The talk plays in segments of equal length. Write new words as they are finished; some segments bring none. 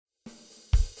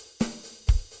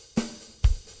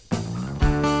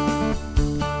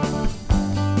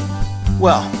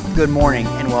Well, good morning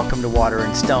and welcome to Water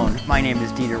and Stone. My name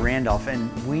is Dieter Randolph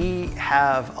and we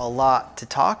have a lot to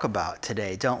talk about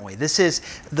today, don't we? This is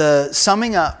the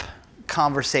summing up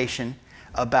conversation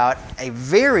about a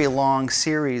very long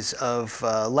series of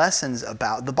lessons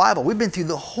about the Bible. We've been through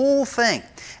the whole thing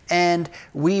and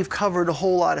we've covered a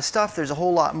whole lot of stuff. There's a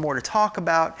whole lot more to talk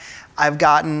about. I've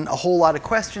gotten a whole lot of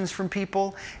questions from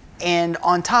people, and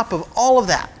on top of all of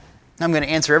that, I'm going to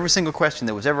answer every single question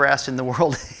that was ever asked in the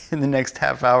world in the next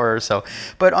half hour or so.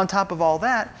 But on top of all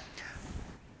that,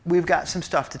 we've got some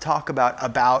stuff to talk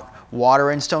about Water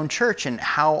and Stone Church and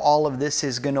how all of this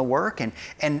is going to work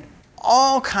and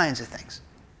all kinds of things.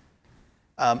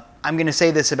 I'm going to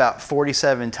say this about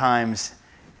 47 times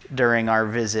during our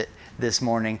visit this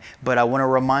morning, but I want to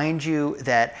remind you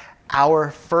that our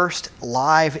first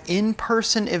live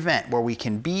in-person event where we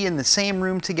can be in the same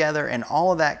room together and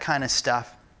all of that kind of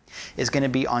stuff is going to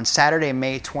be on Saturday,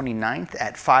 May 29th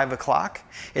at 5 o'clock.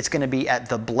 It's going to be at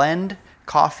The Blend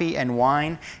Coffee and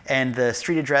Wine, and the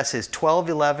street address is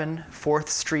 1211 4th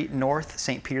Street North,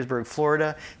 St. Petersburg,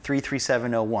 Florida,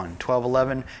 33701.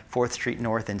 1211 4th Street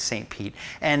North in St. Pete.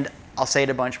 And I'll say it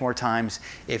a bunch more times.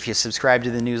 If you subscribe to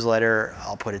the newsletter,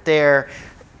 I'll put it there.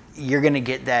 You're going to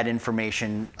get that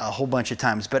information a whole bunch of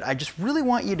times, but I just really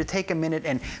want you to take a minute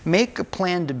and make a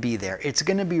plan to be there. It's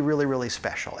going to be really, really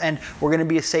special, and we're going to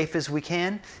be as safe as we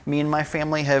can. Me and my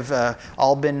family have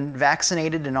all been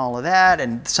vaccinated and all of that,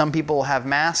 and some people have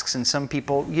masks, and some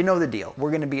people, you know the deal.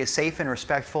 We're going to be as safe and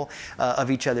respectful of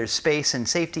each other's space and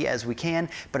safety as we can,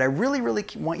 but I really, really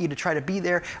want you to try to be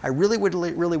there. I really would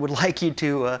like you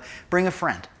to bring a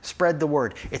friend. Spread the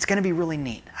word. It's going to be really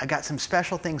neat. I got some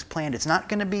special things planned. It's not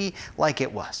going to be like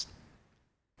it was.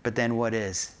 But then what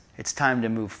is? It's time to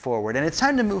move forward. And it's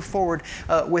time to move forward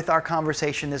with our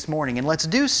conversation this morning. And let's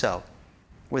do so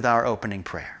with our opening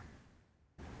prayer.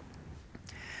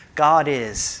 God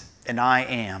is, and I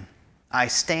am. I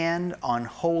stand on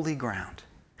holy ground.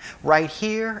 Right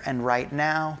here and right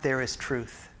now there is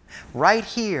truth. Right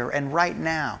here and right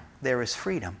now there is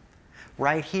freedom.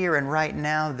 Right here and right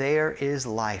now, there is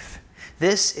life.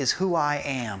 This is who I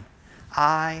am.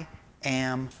 I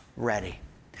am ready.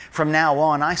 From now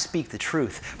on, I speak the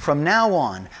truth. From now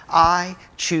on, I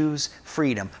choose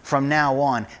freedom. From now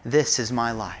on, this is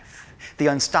my life. The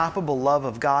unstoppable love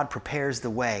of God prepares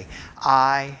the way.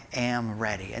 I am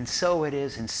ready. And so it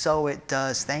is, and so it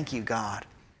does. Thank you, God.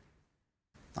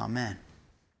 Amen.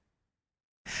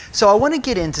 So I want to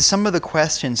get into some of the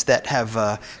questions that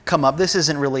have come up. This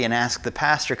isn't really an Ask the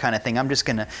Pastor kind of thing. I'm just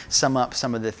going to sum up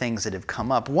some of the things that have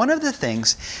come up. One of the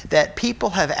things that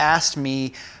people have asked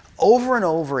me over and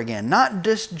over again, not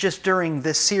just during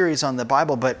this series on the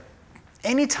Bible, but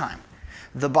anytime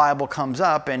the Bible comes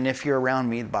up, and if you're around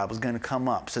me, the Bible's going to come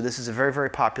up. So this is a very, very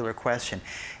popular question.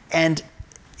 And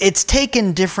it's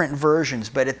taken different versions,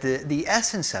 but at the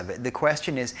essence of it, the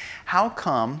question is, how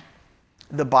come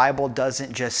the Bible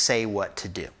doesn't just say what to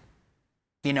do?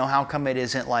 You know, how come it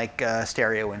isn't like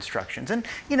stereo instructions? And,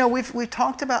 you know, we've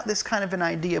talked about this kind of an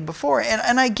idea before,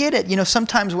 and I get it. You know,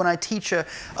 sometimes when I teach a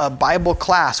Bible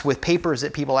class with papers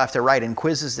that people have to write and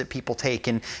quizzes that people take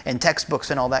and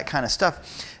textbooks and all that kind of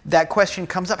stuff, that question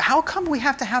comes up. How come we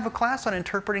have to have a class on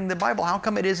interpreting the Bible? How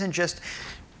come it isn't just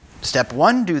step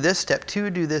 1, do this, step 2,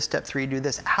 do this, step 3, do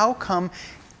this? How come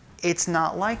it's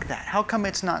not like that? How come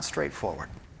it's not straightforward?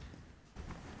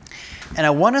 And I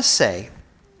want to say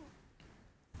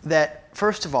that,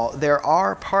 first of all, there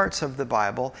are parts of the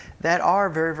Bible that are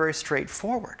very, very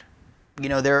straightforward. You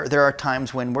know, there are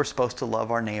times when we're supposed to love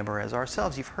our neighbor as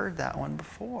ourselves. You've heard that one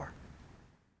before.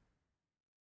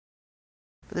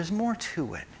 But there's more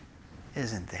to it,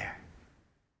 isn't there?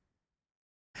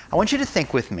 I want you to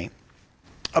think with me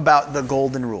about the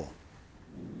golden rule.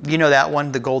 You know that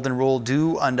one, the golden rule,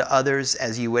 do unto others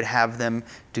as you would have them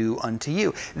do unto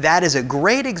you. That is a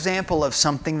great example of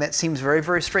something that seems very,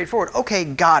 very straightforward. Okay,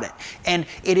 got it. And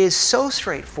it is so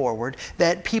straightforward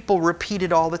that people repeat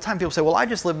it all the time. People say, well, I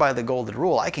just live by the golden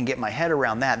rule. I can get my head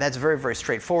around that. That's very, very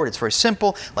straightforward. It's very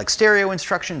simple, like stereo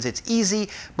instructions. It's easy.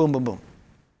 Boom, boom, boom.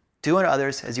 Do unto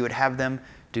others as you would have them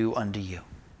do unto you.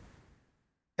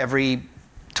 Every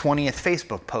 20th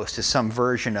Facebook post is some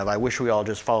version of, I wish we all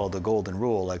just followed the golden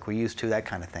rule like we used to, that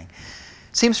kind of thing.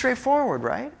 Seems straightforward,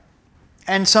 right?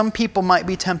 And some people might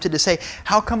be tempted to say,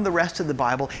 how come the rest of the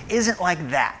Bible isn't like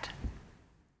that?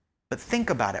 But think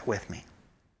about it with me.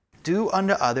 Do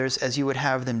unto others as you would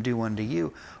have them do unto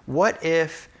you. What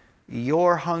if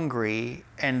you're hungry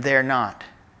and they're not?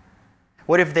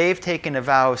 What if they've taken a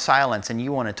vow of silence and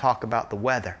you want to talk about the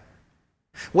weather?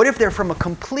 What if they're from a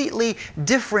completely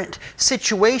different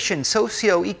situation,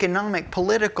 socioeconomic,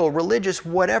 political, religious,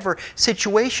 whatever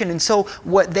situation, and so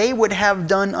what they would have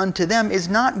done unto them is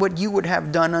not what you would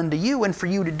have done unto you, and for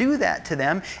you to do that to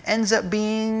them ends up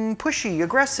being pushy,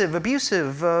 aggressive,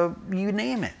 abusive, you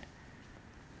name it.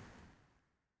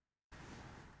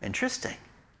 Interesting.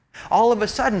 All of a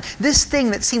sudden, this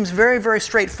thing that seems very, very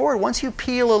straightforward, once you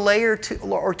peel a layer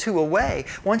or two away,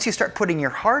 once you start putting your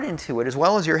heart into it as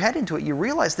well as your head into it, you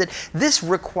realize that this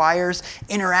requires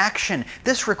interaction.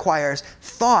 This requires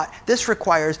thought. This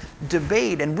requires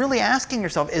debate and really asking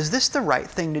yourself, is this the right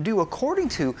thing to do according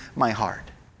to my heart,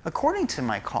 according to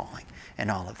my calling, and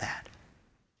all of that?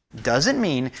 Doesn't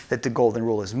mean that the golden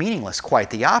rule is meaningless, quite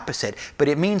the opposite, but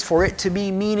it means for it to be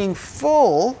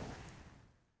meaningful,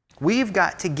 we've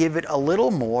got to give it a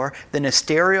little more than a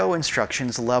stereo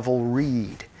instructions level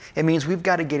read. It means we've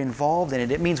got to get involved in it.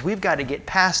 It means we've got to get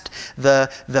past the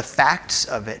facts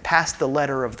of it, past the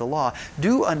letter of the law.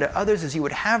 Do unto others as you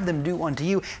would have them do unto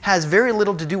you has very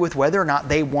little to do with whether or not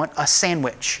they want a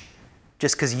sandwich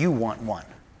just because you want one.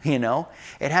 You know,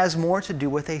 it has more to do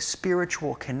with a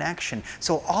spiritual connection.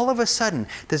 So all of a sudden,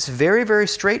 this very, very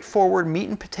straightforward meat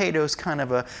and potatoes kind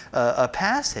of a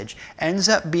passage ends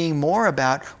up being more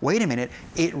about, wait a minute,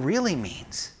 it really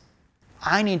means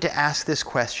I need to ask this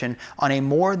question on a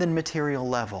more than material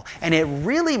level. And it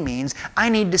really means I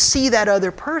need to see that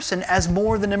other person as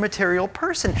more than a material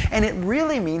person. And it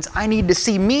really means I need to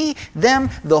see me,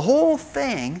 them, the whole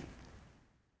thing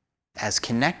as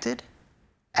connected,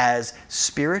 as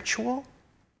spiritual,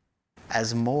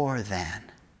 as more than.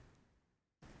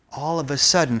 All of a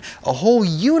sudden, a whole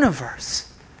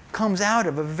universe comes out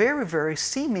of a very, very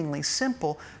seemingly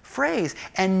simple phrase.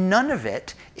 And none of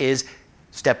it is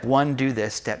step 1, do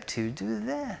this, step 2, do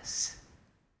this.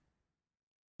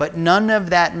 But none of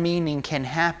that meaning can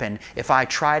happen if I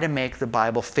try to make the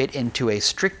Bible fit into a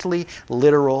strictly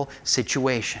literal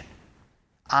situation.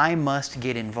 I must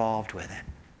get involved with it.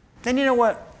 Then you know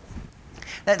what?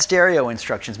 That stereo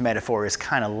instructions metaphor is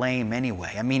kind of lame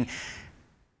anyway. I mean,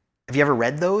 have you ever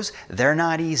read those? They're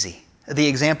not easy. The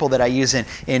example that I use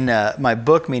in my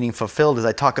book, Meaning Fulfilled, is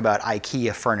I talk about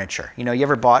IKEA furniture. You know, you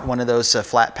ever bought one of those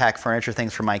flat pack furniture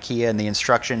things from IKEA and the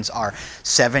instructions are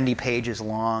 70 pages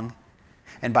long?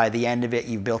 And by the end of it,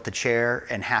 you've built a chair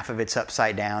and half of it's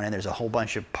upside down and there's a whole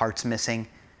bunch of parts missing.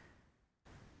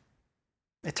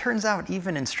 It turns out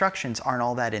even instructions aren't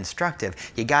all that instructive.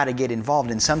 You got to get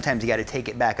involved, and sometimes you got to take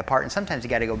it back apart, and sometimes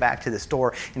you got to go back to the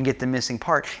store and get the missing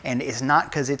part. And it's not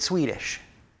because it's Swedish.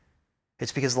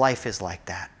 It's because life is like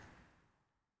that.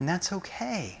 And that's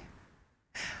okay.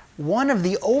 One of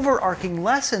the overarching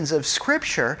lessons of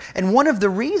Scripture, and one of the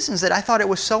reasons that I thought it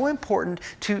was so important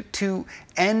to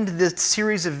end this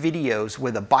series of videos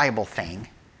with a Bible thing,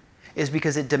 is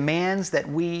because it demands that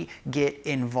we get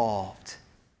involved.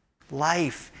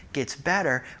 Life gets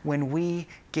better when we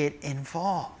get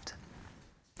involved.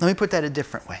 Let me put that a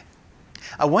different way.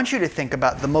 I want you to think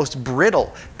about the most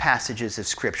brittle passages of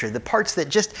Scripture, the parts that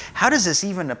just, how does this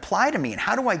even apply to me and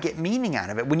how do I get meaning out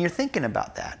of it when you're thinking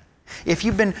about that? If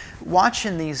you've been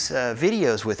watching these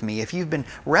videos with me, if you've been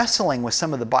wrestling with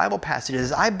some of the Bible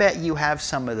passages, I bet you have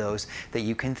some of those that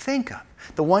you can think of.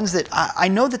 The ones that I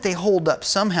know that they hold up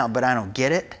somehow, but I don't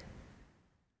get it.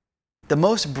 The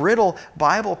most brittle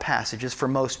Bible passages for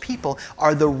most people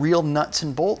are the real nuts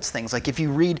and bolts things. Like if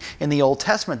you read in the Old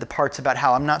Testament the parts about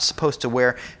how I'm not supposed to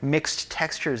wear mixed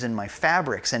textures in my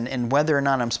fabrics and whether or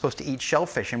not I'm supposed to eat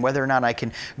shellfish and whether or not I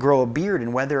can grow a beard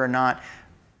and whether or not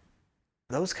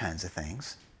those kinds of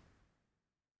things.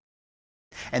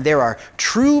 And there are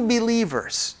true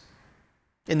believers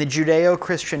in the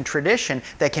Judeo-Christian tradition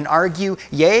that can argue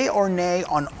yay or nay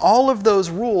on all of those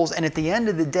rules, and at the end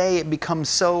of the day it becomes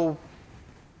so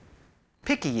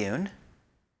picayune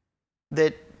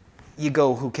that you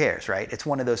go, who cares, right? It's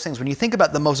one of those things. When you think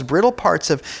about the most brittle parts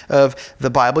of the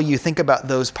Bible, you think about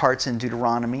those parts in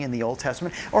Deuteronomy in the Old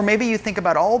Testament, or maybe you think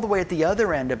about all the way at the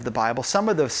other end of the Bible, some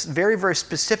of those very, very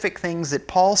specific things that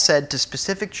Paul said to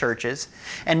specific churches.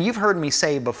 And you've heard me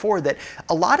say before that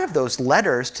a lot of those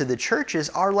letters to the churches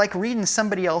are like reading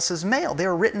somebody else's mail. They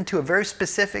are written to a very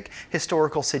specific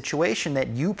historical situation that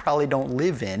you probably don't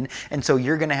live in, and so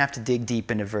you're going to have to dig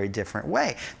deep in a very different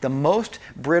way. The most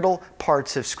brittle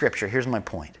parts of Scripture, here's my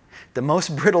point. The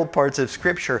most brittle parts of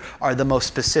Scripture are the most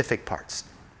specific parts.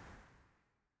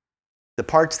 The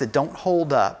parts that don't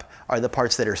hold up are the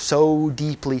parts that are so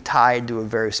deeply tied to a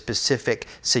very specific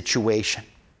situation.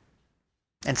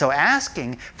 And so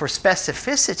asking for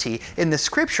specificity in the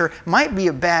Scripture might be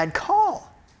a bad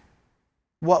call.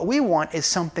 What we want is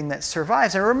something that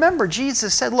survives. And remember,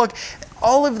 Jesus said, look,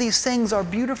 all of these things are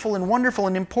beautiful and wonderful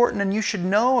and important, and you should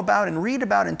know about and read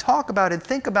about and talk about and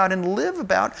think about and live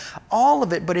about all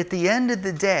of it. But at the end of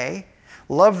the day,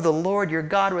 love the Lord your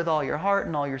God with all your heart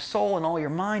and all your soul and all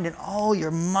your mind and all your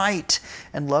might,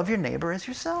 and love your neighbor as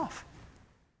yourself.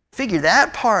 Figure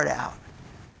that part out.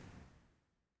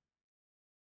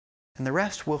 And the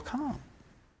rest will come.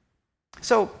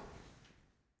 So,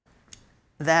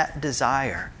 that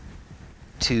desire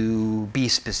to be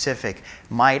specific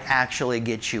might actually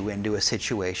get you into a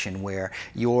situation where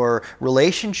your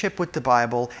relationship with the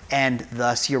Bible and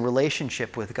thus your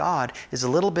relationship with God is a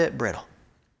little bit brittle.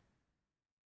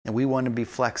 And we want to be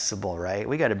flexible, right?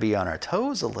 We got to be on our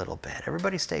toes a little bit.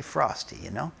 Everybody stay frosty, you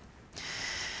know?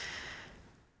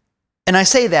 And I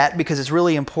say that because it's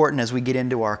really important as we get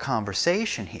into our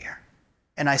conversation here.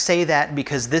 And I say that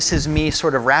because this is me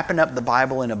sort of wrapping up the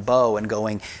Bible in a bow and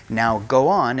going, now go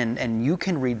on and you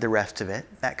can read the rest of it,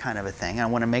 that kind of a thing. And I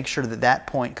want to make sure that that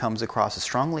point comes across as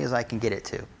strongly as I can get it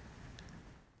to.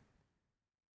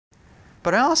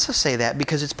 But I also say that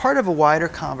because it's part of a wider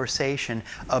conversation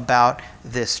about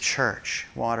this church,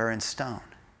 Water and Stone.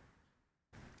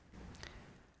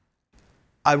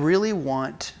 I really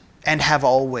want, and have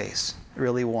always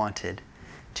really wanted,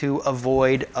 to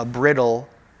avoid a brittle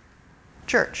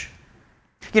church.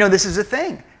 You know, this is a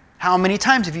thing. How many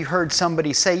times have you heard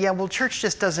somebody say, yeah, well, church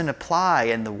just doesn't apply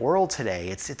in the world today.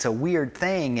 It's a weird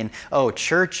thing. And, oh,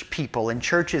 church people, and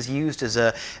church is used as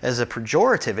a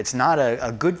pejorative. It's not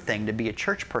a good thing to be a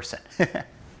church person.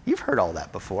 You've heard all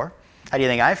that before. How do you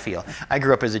think I feel? I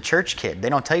grew up as a church kid. They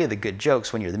don't tell you the good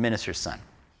jokes when you're the minister's son.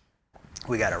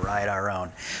 We got to write our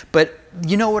own. But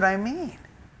you know what I mean.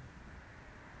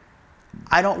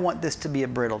 I don't want this to be a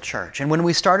brittle church. And when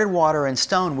we started Water and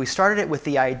Stone, we started it with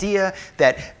the idea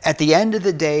that at the end of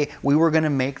the day, we were going to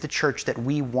make the church that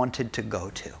we wanted to go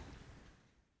to.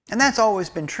 And that's always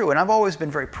been true. And I've always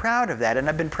been very proud of that. And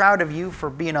I've been proud of you for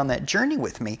being on that journey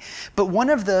with me. But one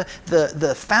of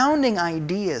the founding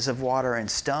ideas of Water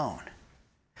and Stone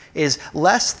is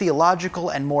less theological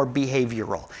and more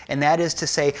behavioral. And that is to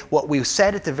say, what we've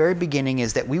said at the very beginning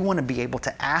is that we want to be able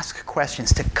to ask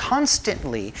questions, to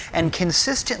constantly and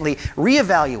consistently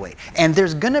reevaluate. And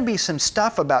there's going to be some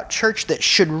stuff about church that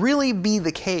should really be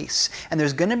the case. And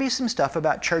there's going to be some stuff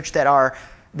about church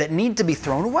that need to be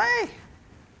thrown away,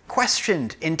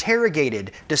 questioned,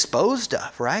 interrogated, disposed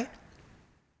of, right?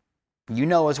 You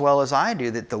know as well as I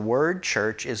do that the word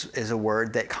church is a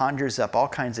word that conjures up all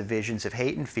kinds of visions of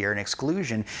hate and fear and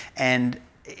exclusion, and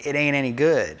it ain't any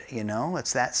good, you know?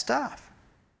 It's that stuff.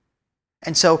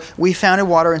 And so we founded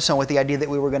Water and Stone with the idea that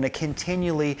we were going to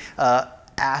continually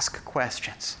ask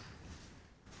questions.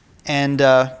 And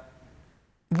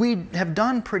we have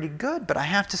done pretty good, but I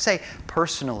have to say,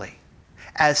 personally,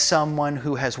 as someone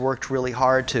who has worked really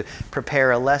hard to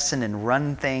prepare a lesson and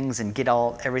run things and get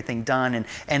everything done,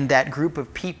 and that group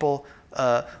of people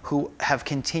who have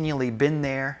continually been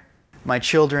there, my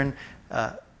children,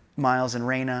 Miles and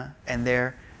Raina, and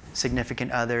their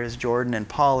significant others, Jordan and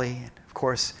Polly, and of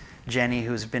course Jenny,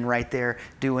 who's been right there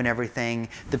doing everything,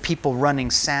 the people running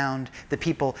sound, the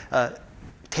people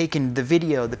taking the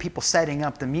video, the people setting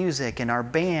up the music, and our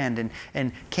band,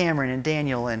 and Cameron and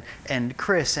Daniel and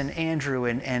Chris and Andrew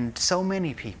and so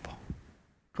many people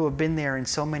who have been there in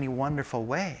so many wonderful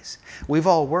ways. We've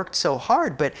all worked so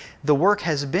hard, but the work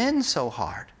has been so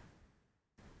hard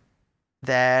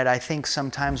that I think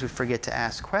sometimes we forget to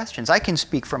ask questions. I can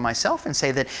speak for myself and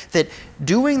say that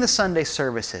doing the Sunday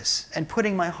services and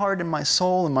putting my heart and my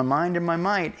soul and my mind and my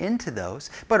might into those,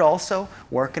 but also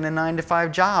working a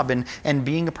 9-to-5 job and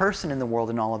being a person in the world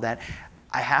and all of that,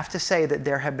 I have to say that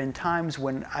there have been times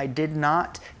when I did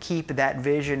not keep that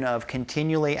vision of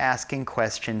continually asking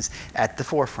questions at the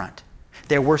forefront.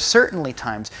 There were certainly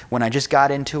times when I just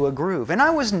got into a groove, and I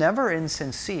was never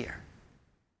insincere.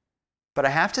 But I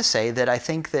have to say that I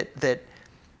think that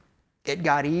it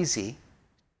got easy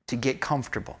to get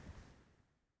comfortable.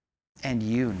 And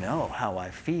you know how I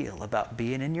feel about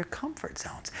being in your comfort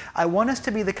zones. I want us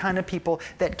to be the kind of people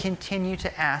that continue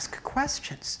to ask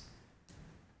questions.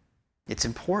 It's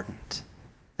important.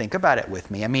 Think about it with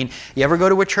me. I mean, you ever go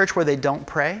to a church where they don't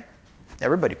pray?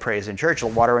 Everybody prays in church.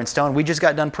 Water and Stone. We just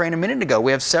got done praying a minute ago.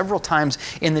 We have several times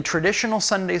in the traditional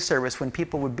Sunday service when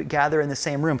people would gather in the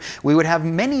same room, we would have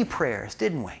many prayers,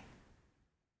 didn't we?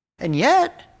 And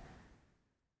yet,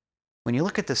 when you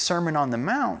look at the Sermon on the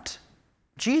Mount,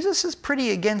 Jesus is pretty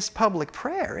against public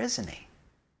prayer, isn't he?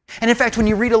 And in fact, when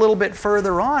you read a little bit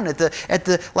further on at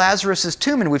the Lazarus'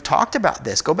 tomb, and we've talked about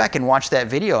this, go back and watch that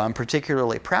video. I'm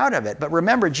particularly proud of it. But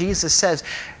remember, Jesus says,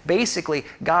 basically,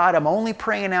 God, I'm only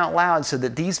praying out loud so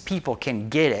that these people can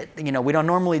get it. We don't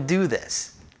normally do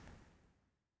this.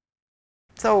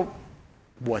 So,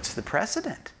 what's the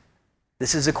precedent?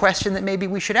 This is a question that maybe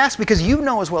we should ask, because you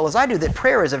know as well as I do that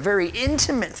prayer is a very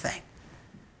intimate thing.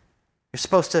 You're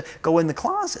supposed to go in the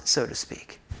closet, so to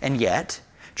speak. And yet,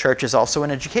 church is also an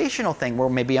educational thing where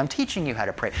maybe I'm teaching you how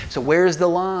to pray. So where's the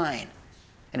line?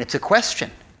 And it's a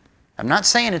question. I'm not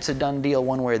saying it's a done deal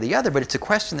one way or the other, but it's a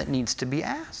question that needs to be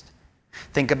asked.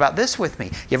 Think about this with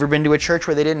me. You ever been to a church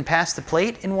where they didn't pass the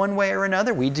plate in one way or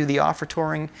another? We do the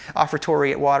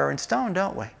offertory at Water and Stone,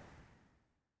 don't we?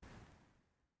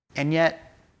 And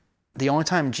yet, the only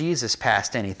time Jesus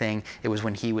passed anything, it was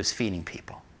when he was feeding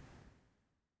people.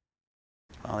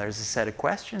 Well, there's a set of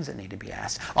questions that need to be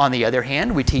asked. On the other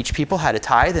hand, we teach people how to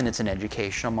tithe, and it's an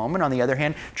educational moment. On the other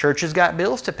hand, church has got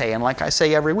bills to pay, and like I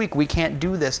say every week, we can't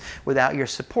do this without your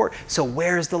support. So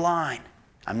where's the line?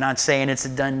 I'm not saying it's a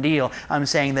done deal. I'm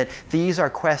saying that these are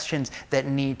questions that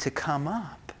need to come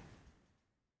up.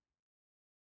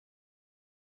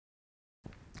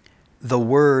 The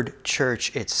word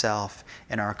church itself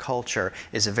in our culture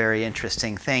is a very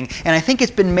interesting thing. And I think it's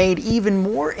been made even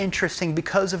more interesting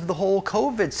because of the whole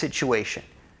COVID situation.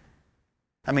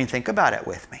 I mean, think about it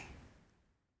with me.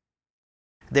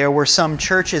 There were some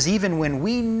churches, even when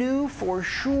we knew for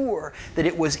sure that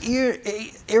it was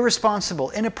irresponsible,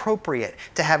 inappropriate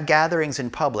to have gatherings in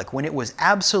public, when it was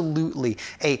absolutely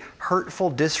a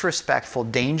hurtful, disrespectful,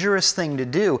 dangerous thing to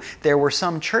do, there were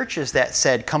some churches that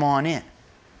said, come on in.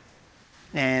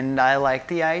 And I like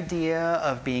the idea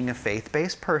of being a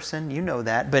faith-based person, you know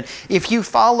that. But if you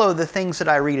follow the things that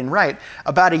I read and write,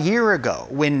 about a year ago,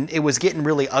 when it was getting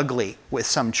really ugly with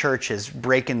some churches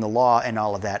breaking the law and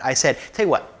all of that, I said, tell you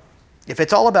what, if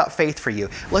it's all about faith for you,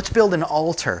 let's build an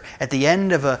altar at the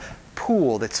end of a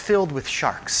pool that's filled with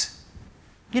sharks.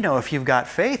 If you've got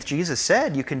faith, Jesus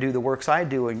said you can do the works I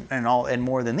do and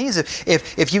more than these.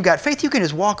 If you've got faith, you can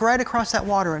just walk right across that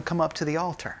water and come up to the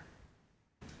altar.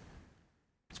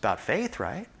 It's about faith,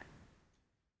 right?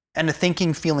 And a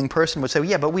thinking, feeling person would say,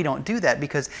 yeah, but we don't do that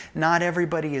because not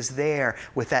everybody is there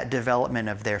with that development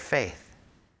of their faith.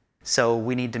 So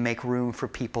we need to make room for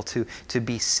people to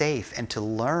be safe and to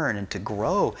learn and to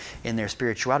grow in their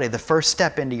spirituality. The first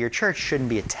step into your church shouldn't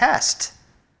be a test.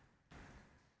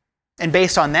 And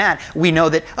based on that, we know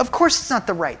that, of course, it's not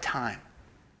the right time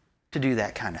to do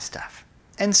that kind of stuff.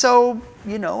 And so,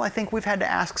 I think we've had to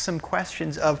ask some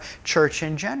questions of church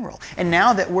in general. And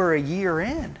now that we're a year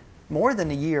in, more than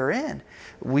a year in,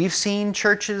 we've seen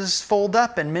churches fold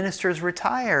up and ministers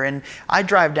retire. And I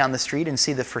drive down the street and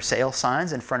see the for sale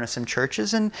signs in front of some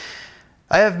churches, and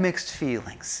I have mixed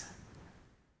feelings.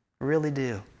 I really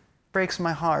do. It breaks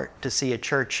my heart to see a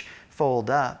church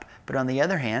fold up. But on the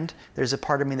other hand, there's a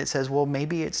part of me that says, well,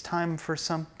 maybe it's time for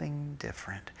something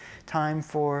different. Time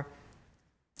for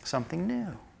something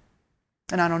new.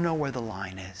 And I don't know where the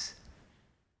line is.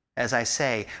 As I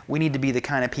say, we need to be the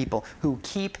kind of people who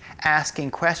keep asking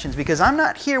questions, because I'm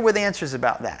not here with answers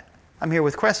about that. I'm here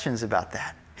with questions about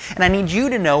that. And I need you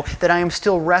to know that I am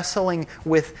still wrestling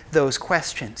with those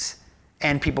questions.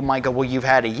 And people might go, well, you've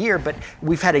had a year, but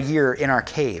we've had a year in our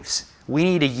caves. We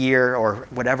need a year or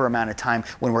whatever amount of time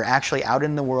when we're actually out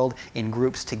in the world in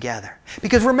groups together.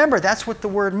 Because remember, that's what the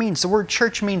word means. The word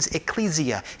church means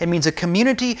ecclesia. It means a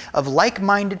community of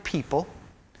like-minded people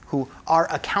who are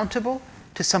accountable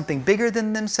to something bigger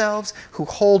than themselves, who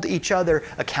hold each other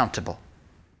accountable.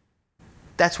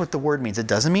 That's what the word means. It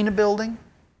doesn't mean a building.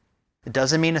 It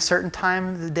doesn't mean a certain time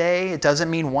of the day. It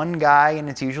doesn't mean one guy, and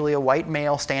it's usually a white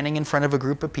male standing in front of a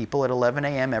group of people at 11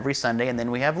 a.m. every Sunday, and then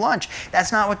we have lunch.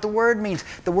 That's not what the word means.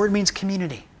 The word means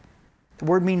community. The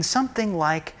word means something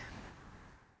like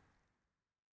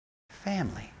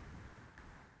family.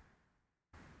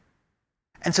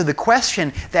 And so the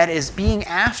question that is being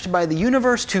asked by the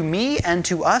universe to me and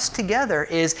to us together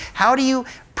is, how do you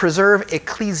preserve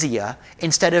ecclesia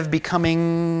instead of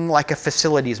becoming like a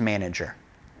facilities manager?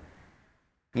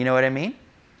 You know what I mean?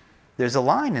 There's a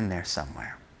line in there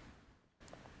somewhere.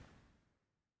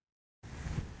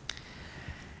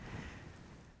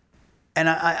 And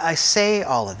I say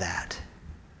all of that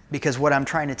because what I'm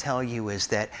trying to tell you is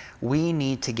that we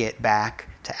need to get back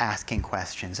to asking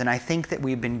questions. And I think that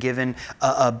we've been given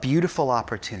a beautiful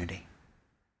opportunity.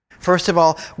 First of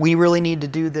all, we really need to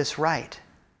do this right.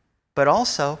 But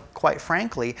also, quite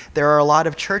frankly, there are a lot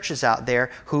of churches out there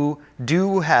who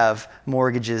do have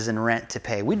mortgages and rent to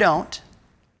pay. We don't.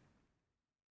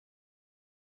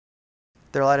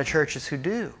 There are a lot of churches who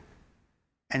do.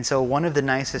 And so one of the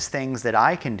nicest things that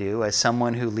I can do as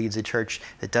someone who leads a church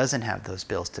that doesn't have those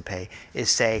bills to pay is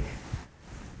say,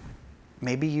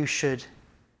 maybe you should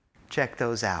check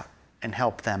those out and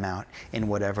help them out in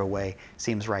whatever way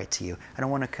seems right to you. I don't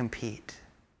want to compete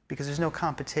because there's no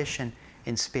competition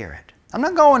in spirit. I'm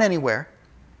not going anywhere,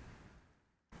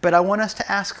 but I want us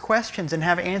to ask questions and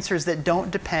have answers that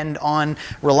don't depend on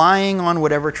relying on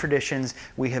whatever traditions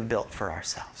we have built for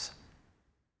ourselves.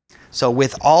 So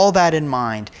with all that in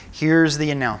mind, here's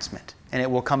the announcement, and it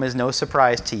will come as no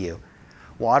surprise to you.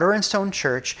 Water and Stone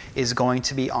Church is going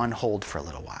to be on hold for a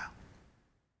little while.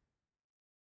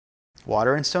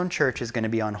 Water and Stone Church is going to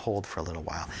be on hold for a little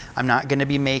while. I'm not going to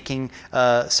be making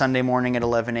Sunday morning at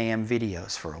 11 a.m.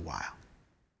 videos for a while.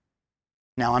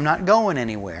 Now, I'm not going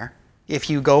anywhere. If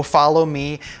you go follow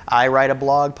me, I write a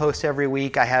blog post every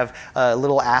week. I have a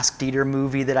little Ask Dieter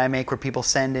movie that I make where people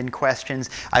send in questions.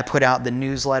 I put out the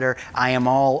newsletter. I am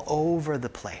all over the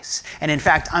place. And in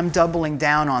fact, I'm doubling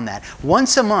down on that.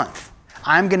 Once a month,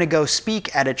 I'm going to go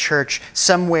speak at a church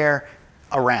somewhere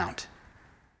around.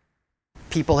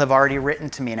 People have already written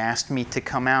to me and asked me to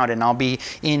come out, and I'll be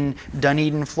in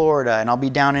Dunedin, Florida, and I'll be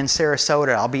down in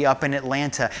Sarasota. I'll be up in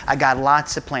Atlanta. I got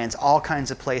lots of plans, all kinds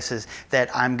of places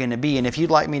that I'm going to be. And if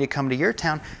you'd like me to come to your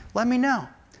town, let me know.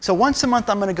 So once a month,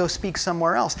 I'm going to go speak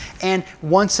somewhere else. And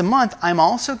once a month, I'm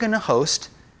also going to host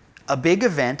a big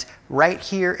event right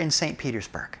here in St.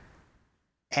 Petersburg.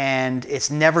 And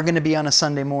it's never going to be on a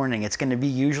Sunday morning. It's going to be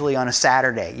usually on a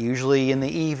Saturday, usually in the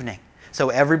evening. So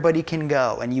everybody can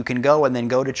go, and you can go and then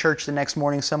go to church the next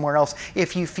morning somewhere else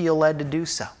if you feel led to do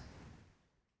so.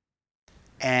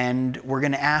 And we're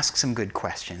going to ask some good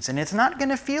questions. And it's not going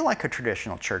to feel like a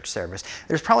traditional church service.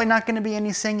 There's probably not going to be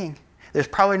any singing. There's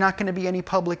probably not going to be any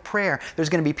public prayer. There's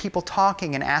going to be people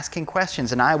talking and asking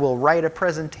questions, and I will write a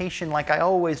presentation like I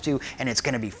always do, and it's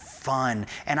going to be fun.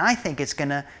 And I think it's going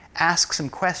to ask some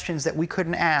questions that we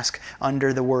couldn't ask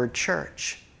under the word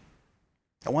church.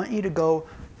 I want you to go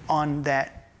on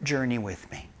that journey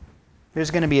with me.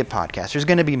 There's going to be a podcast. There's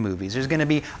going to be movies. There's going to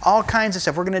be all kinds of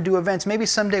stuff. We're going to do events. Maybe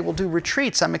someday we'll do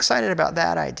retreats. I'm excited about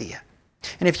that idea.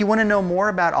 And if you want to know more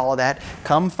about all of that,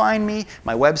 come find me.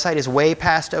 My website is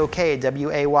waypastokay,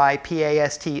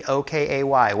 WAYPASTOKAY,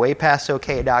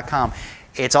 waypastokay.com.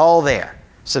 It's all there.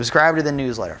 Subscribe to the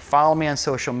newsletter. Follow me on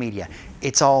social media.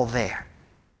 It's all there.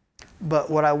 But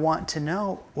what I want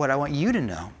you to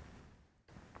know,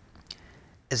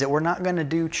 is that we're not going to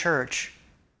do church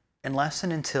unless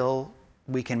and until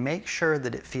we can make sure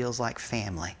that it feels like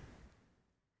family.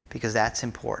 Because that's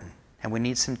important. And we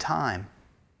need some time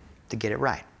to get it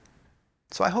right.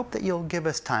 So I hope that you'll give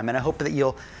us time, and I hope that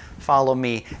you'll follow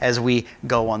me as we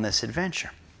go on this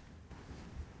adventure.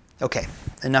 Okay,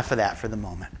 enough of that for the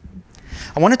moment.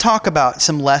 I want to talk about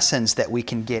some lessons that we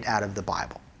can get out of the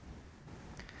Bible.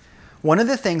 One of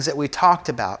the things that we talked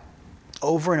about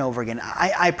over and over again,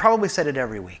 I probably said it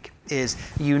every week, is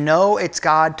you know it's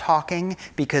God talking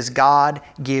because God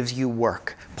gives you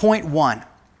work. Point one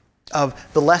of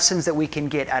the lessons that we can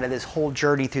get out of this whole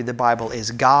journey through the Bible is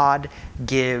God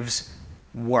gives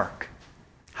work.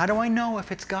 How do I know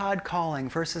if it's God calling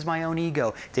versus my own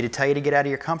ego? Did it tell you to get out of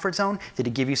your comfort zone? Did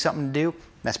it give you something to do?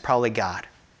 That's probably God.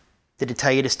 Did it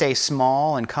tell you to stay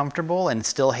small and comfortable and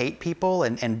still hate people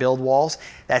and build walls?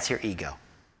 That's your ego.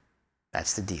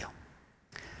 That's the deal.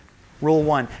 Rule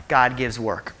 1, God gives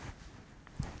work.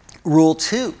 Rule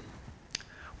 2,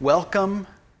 welcome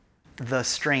the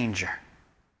stranger.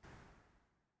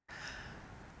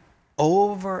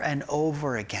 Over and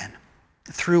over again,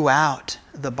 throughout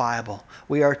the Bible,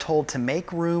 we are told to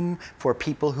make room for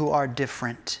people who are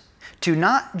different. To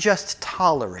not just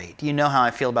tolerate, you know how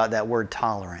I feel about that word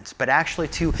tolerance, but actually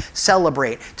to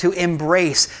celebrate, to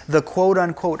embrace the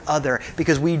quote-unquote other,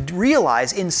 because we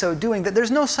realize in so doing that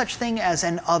there's no such thing as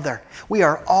an other. We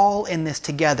are all in this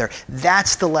together.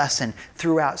 That's the lesson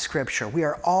throughout Scripture. We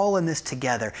are all in this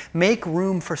together. Make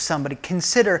room for somebody.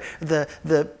 Consider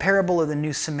the parable of the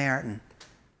New Samaritan.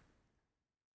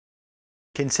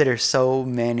 Consider so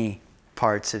many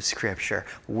parts of Scripture,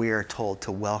 we are told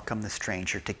to welcome the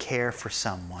stranger, to care for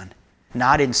someone,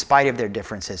 not in spite of their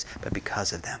differences, but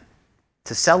because of them.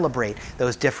 To celebrate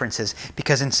those differences,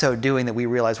 because in so doing that we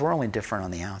realize we're only different on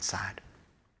the outside.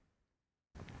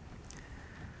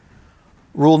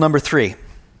 Rule number 3,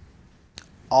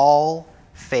 all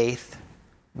faith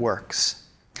works.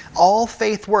 All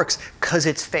faith works because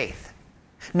it's faith.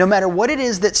 No matter what it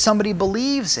is that somebody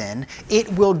believes in,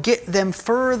 it will get them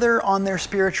further on their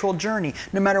spiritual journey.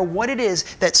 No matter what it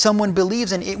is that someone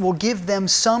believes in, it will give them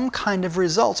some kind of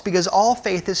results, because all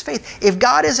faith is faith. If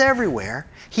God is everywhere,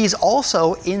 He's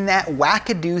also in that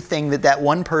wackadoo thing that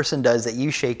one person does that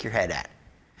you shake your head at.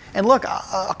 And look,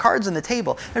 cards on the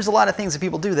table. There's a lot of things that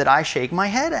people do that I shake my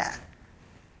head at.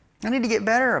 I need to get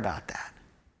better about that.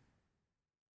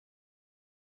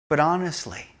 But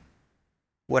honestly,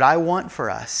 what I want for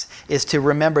us is to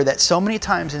remember that so many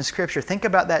times in Scripture, think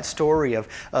about that story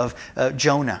of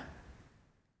Jonah,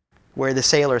 where the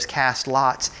sailors cast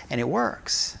lots and it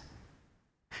works.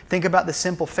 Think about the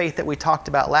simple faith that we talked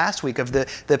about last week of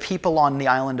the people on the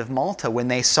island of Malta when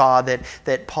they saw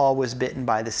that Paul was bitten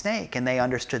by the snake and they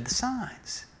understood the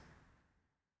signs.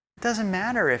 It doesn't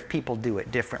matter if people do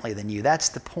it differently than you. That's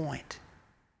the point.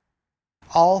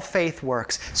 All faith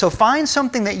works. So find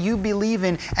something that you believe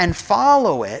in and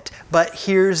follow it, but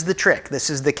here's the trick. This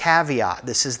is the caveat.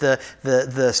 This is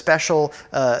the special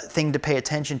thing to pay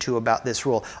attention to about this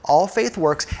rule. All faith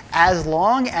works as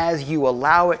long as you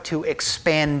allow it to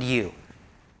expand you.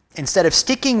 Instead of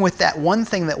sticking with that one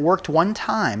thing that worked one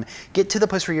time, get to the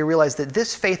place where you realize that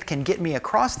this faith can get me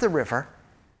across the river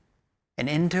and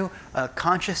into a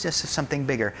consciousness of something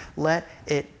bigger. Let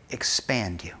it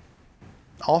expand you.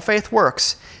 All faith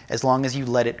works as long as you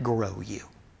let it grow you.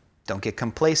 Don't get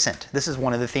complacent. This is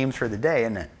one of the themes for the day,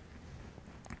 isn't it?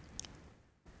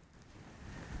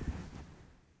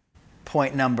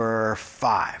 Point number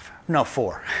 5. No,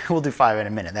 4. We'll do 5 in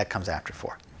a minute. That comes after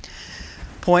 4.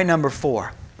 Point number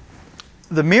 4.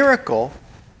 The miracle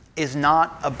is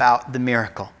not about the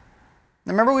miracle.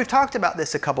 Remember, we've talked about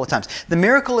this a couple of times. The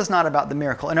miracle is not about the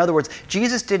miracle. In other words,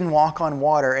 Jesus didn't walk on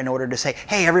water in order to say,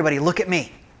 hey, everybody, look at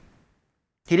me.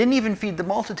 He didn't even feed the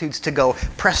multitudes to go,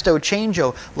 presto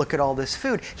changeo, look at all this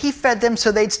food. He fed them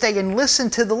so they'd stay and listen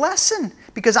to the lesson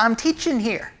because I'm teaching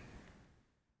here.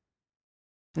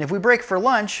 And if we break for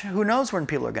lunch, who knows when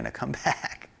people are going to come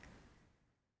back?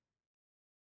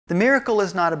 The miracle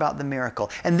is not about the miracle.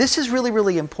 And this is really,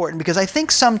 really important because I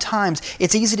think sometimes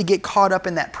it's easy to get caught up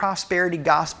in that prosperity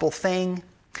gospel thing.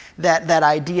 That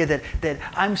idea that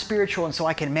I'm spiritual and so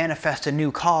I can manifest a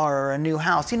new car or a new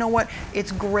house. You know what?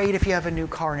 It's great if you have a new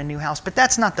car and a new house, but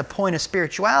that's not the point of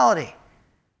spirituality.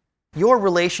 Your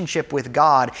relationship with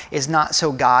God is not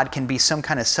so God can be some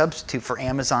kind of substitute for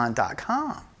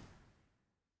Amazon.com.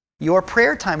 Your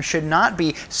prayer time should not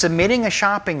be submitting a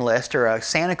shopping list or a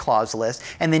Santa Claus list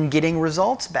and then getting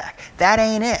results back. That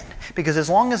ain't it. Because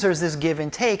as long as there's this give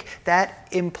and take, that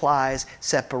implies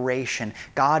separation.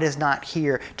 God is not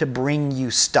here to bring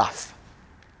you stuff.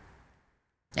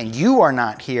 And you are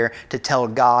not here to tell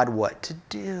God what to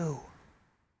do.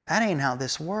 That ain't how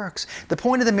this works. The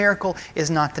point of the miracle is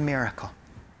not the miracle.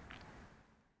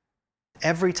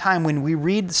 Every time when we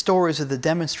read the stories of the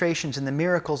demonstrations and the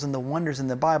miracles and the wonders in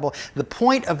the Bible, the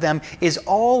point of them is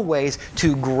always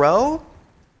to grow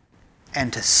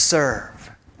and to serve.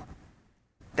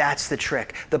 That's the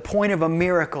trick. The point of a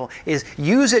miracle is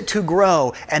use it to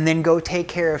grow and then go take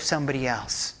care of somebody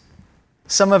else.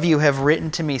 Some of you have written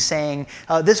to me saying,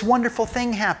 this wonderful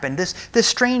thing happened. This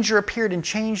stranger appeared and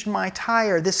changed my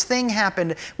tire. This thing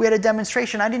happened. We had a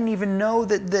demonstration. I didn't even know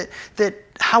that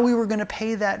how we were going to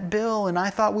pay that bill, and I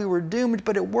thought we were doomed,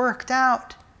 but it worked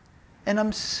out. And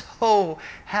I'm so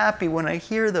happy when I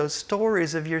hear those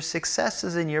stories of your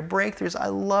successes and your breakthroughs. I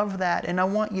love that, and I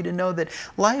want you to know that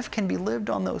life can be lived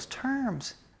on those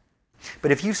terms.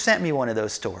 But if you sent me one of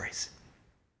those stories,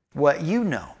 what you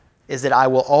know is that I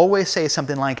will always say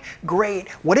something like, great,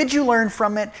 what did you learn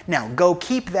from it? Now go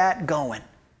keep that going.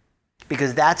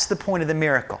 Because that's the point of the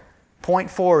miracle. Point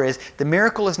 4 is the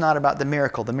miracle is not about the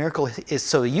miracle. The miracle is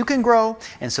so that you can grow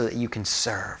and so that you can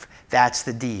serve. That's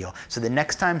the deal. So the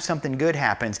next time something good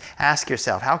happens, ask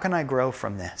yourself, how can I grow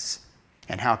from this?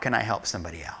 And how can I help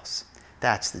somebody else?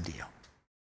 That's the deal.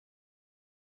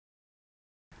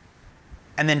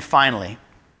 And then finally,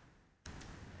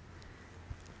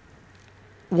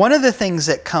 one of the things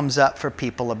that comes up for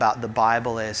people about the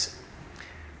Bible is,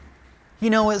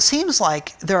 it seems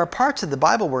like there are parts of the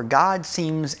Bible where God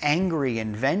seems angry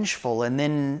and vengeful and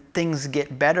then things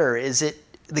get better. Is it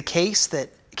the case that,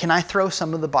 can I throw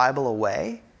some of the Bible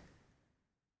away?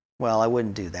 Well, I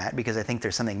wouldn't do that because I think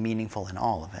there's something meaningful in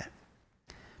all of it.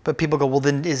 But people go, well,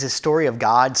 then is this story of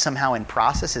God somehow in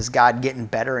process? Is God getting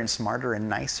better and smarter and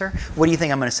nicer? What do you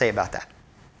think I'm going to say about that?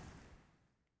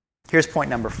 Here's point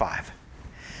number 5.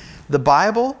 The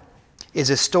Bible is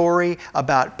a story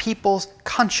about people's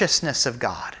consciousness of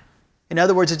God. In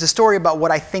other words, it's a story about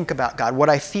what I think about God, what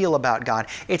I feel about God.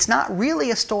 It's not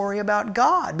really a story about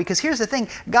God, because here's the thing,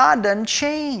 God doesn't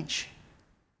change.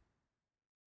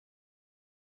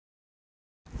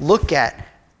 Look at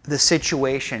the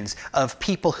situations of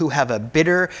people who have a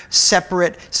bitter,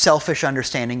 separate, selfish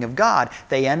understanding of God.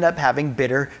 They end up having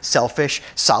bitter, selfish,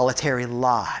 solitary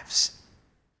lives.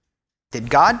 Did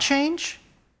God change?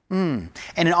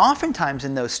 And oftentimes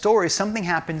in those stories, something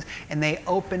happens and they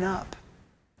open up.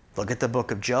 Look at the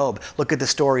book of Job. Look at the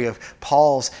story of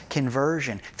Paul's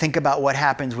conversion. Think about what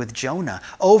happens with Jonah.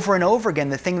 Over and over again,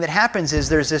 the thing that happens is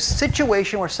there's this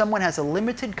situation where someone has a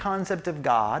limited concept of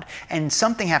God, and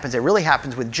something happens. It really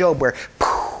happens with Job where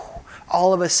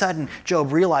all of a sudden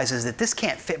Job realizes that this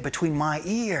can't fit between my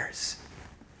ears.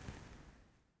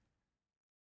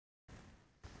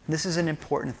 This is an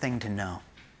important thing to know.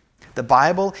 The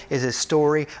Bible is a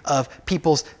story of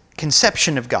people's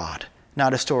conception of God,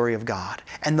 not a story of God.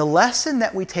 And the lesson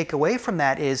that we take away from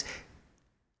that is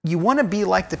you want to be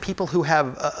like the people who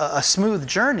have a smooth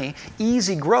journey,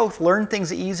 easy growth, learn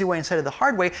things the easy way instead of the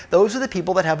hard way. Those are the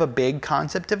people that have a big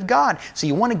concept of God. So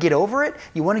you want to get over it.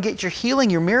 You want to get your healing,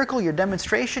 your miracle, your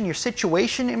demonstration, your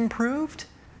situation improved.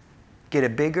 Get a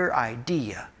bigger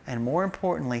idea. And more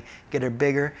importantly, get a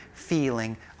bigger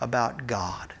feeling about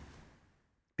God.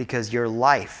 Because your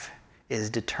life is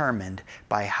determined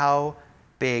by how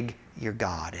big your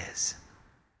God is.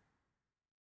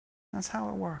 That's how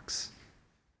it works.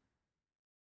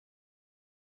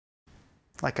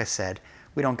 Like I said,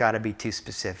 we don't got to be too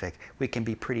specific. We can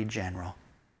be pretty general.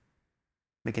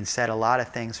 We can set a lot of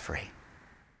things free.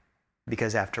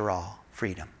 Because after all,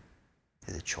 freedom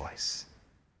is a choice.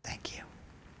 Thank you.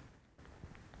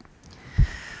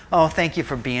 Oh, thank you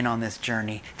for being on this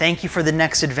journey. Thank you for the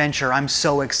next adventure. I'm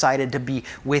so excited to be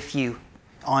with you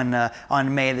on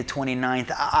May the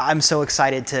 29th. I'm so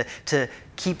excited to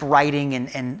keep writing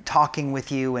and talking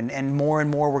with you, and more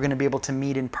we're going to be able to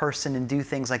meet in person and do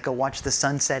things like go watch the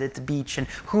sunset at the beach and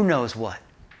who knows what.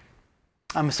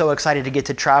 I'm so excited to get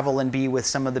to travel and be with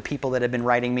some of the people that have been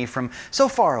writing me from so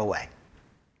far away.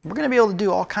 We're going to be able to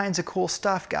do all kinds of cool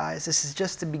stuff, guys. This is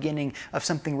just the beginning of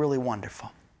something really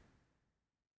wonderful.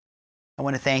 I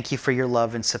want to thank you for your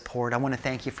love and support. I want to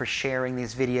thank you for sharing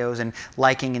these videos and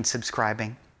liking and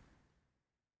subscribing.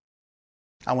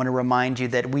 I want to remind you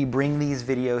that we bring these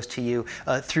videos to you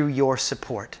through your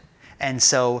support. And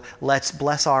so let's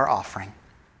bless our offering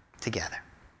together.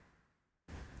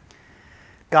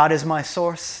 God is my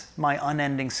source, my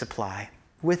unending supply.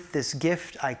 With this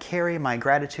gift, I carry my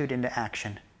gratitude into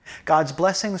action. God's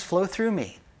blessings flow through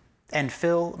me and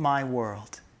fill my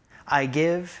world. I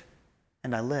give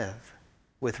and I live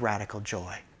with radical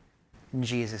joy. In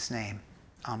Jesus' name,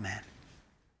 amen.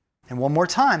 And one more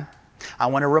time, I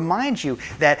want to remind you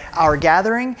that our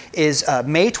gathering is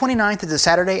May 29th. It's a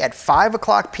Saturday at 5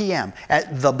 o'clock p.m.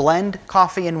 at The Blend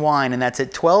Coffee and Wine, and that's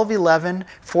at 1211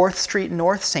 4th Street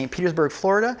North, St. Petersburg,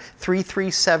 Florida,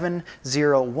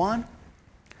 33701.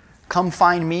 Come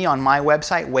find me on my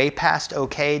website,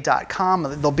 waypastok.com.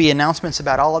 There'll be announcements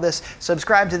about all of this.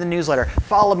 Subscribe to the newsletter.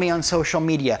 Follow me on social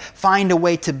media. Find a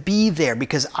way to be there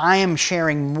because I am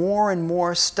sharing more and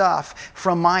more stuff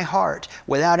from my heart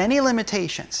without any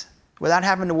limitations, without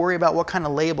having to worry about what kind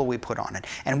of label we put on it.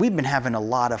 And we've been having a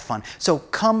lot of fun. So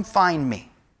come find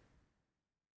me.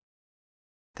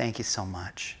 Thank you so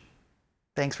much.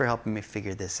 Thanks for helping me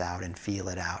figure this out and feel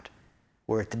it out.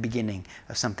 We're at the beginning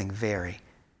of something very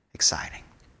exciting.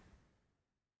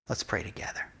 Let's pray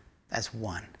together as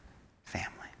one family.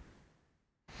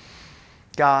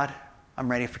 God,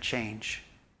 I'm ready for change.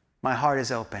 My heart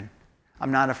is open. I'm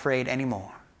not afraid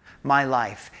anymore. My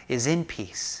life is in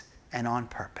peace and on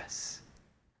purpose.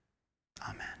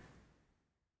 Amen.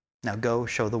 Now go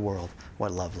show the world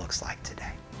what love looks like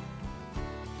today.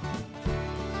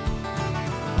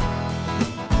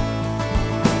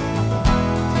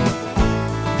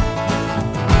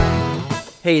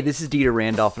 Hey, this is Dieter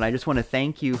Randolph, and I just want to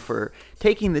thank you for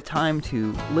taking the time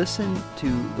to listen to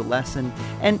the lesson,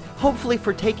 and hopefully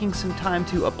for taking some time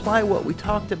to apply what we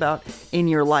talked about in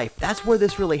your life. That's where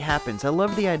this really happens. I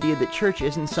love the idea that church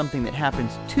isn't something that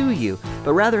happens to you,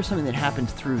 but rather something that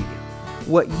happens through you.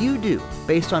 What you do,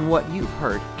 based on what you've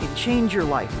heard, can change your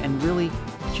life and really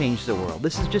change the world.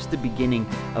 This is just the beginning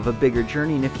of a bigger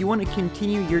journey, and if you want to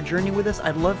continue your journey with us,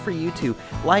 I'd love for you to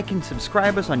like and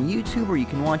subscribe us on YouTube, where you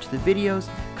can watch the videos.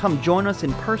 Come join us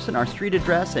in person. Our street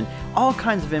address and all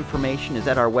kinds of information is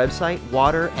at our website,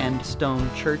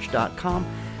 waterandstonechurch.com.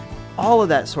 All of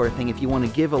that sort of thing. If you want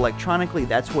to give electronically,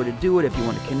 that's where to do it. If you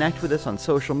want to connect with us on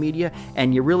social media,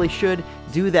 and you really should,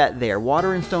 do that there,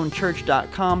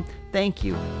 waterandstonechurch.com. Thank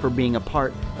you for being a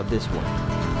part of this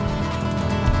work.